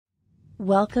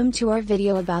Welcome to our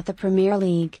video about the Premier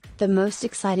League, the most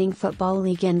exciting football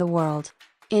league in the world.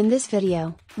 In this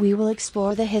video, we will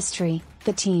explore the history,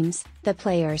 the teams, the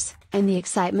players, and the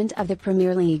excitement of the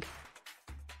Premier League.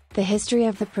 The history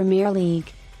of the Premier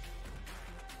League.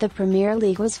 The Premier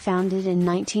League was founded in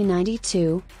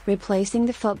 1992, replacing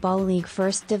the Football League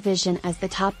First Division as the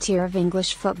top tier of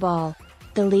English football.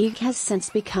 The league has since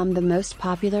become the most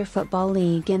popular football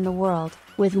league in the world,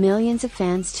 with millions of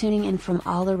fans tuning in from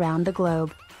all around the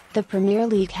globe. The Premier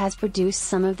League has produced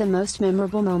some of the most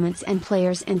memorable moments and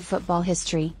players in football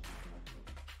history.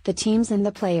 The teams and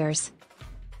the players.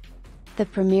 The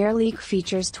Premier League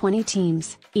features 20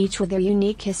 teams, each with their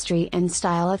unique history and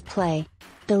style of play.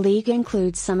 The league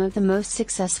includes some of the most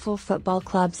successful football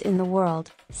clubs in the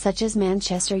world, such as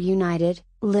Manchester United,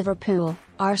 Liverpool,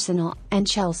 Arsenal, and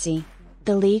Chelsea.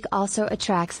 The league also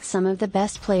attracts some of the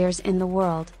best players in the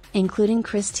world, including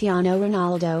Cristiano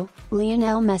Ronaldo,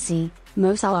 Lionel Messi,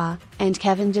 Mo Salah, and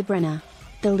Kevin De Bruyne.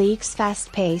 The league's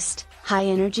fast-paced,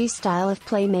 high-energy style of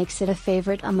play makes it a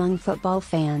favorite among football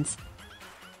fans.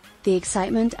 The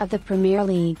excitement of the Premier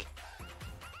League.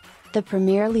 The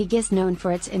Premier League is known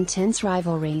for its intense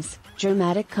rivalries,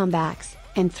 dramatic comebacks,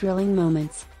 and thrilling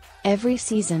moments. Every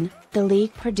season, the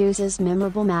league produces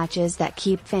memorable matches that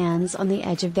keep fans on the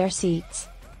edge of their seats.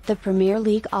 The Premier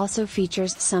League also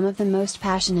features some of the most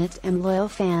passionate and loyal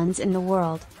fans in the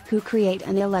world, who create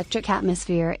an electric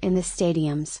atmosphere in the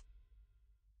stadiums.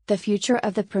 The future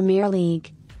of the Premier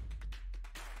League.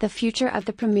 The future of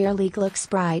the Premier League looks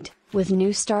bright, with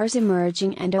new stars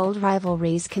emerging and old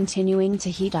rivalries continuing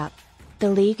to heat up. The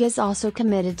league is also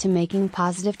committed to making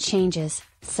positive changes,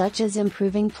 such as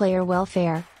improving player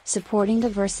welfare, supporting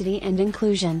diversity and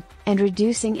inclusion, and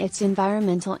reducing its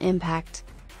environmental impact.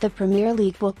 The Premier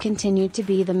League will continue to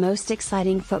be the most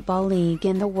exciting football league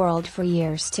in the world for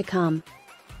years to come.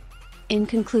 In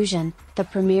conclusion, the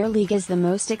Premier League is the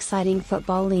most exciting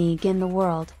football league in the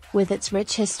world, with its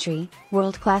rich history,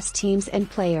 world-class teams and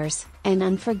players, and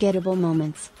unforgettable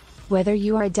moments. Whether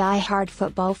you are a die-hard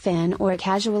football fan or a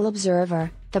casual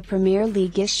observer, the Premier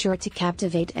League is sure to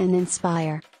captivate and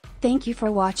inspire. Thank you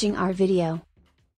for watching our video.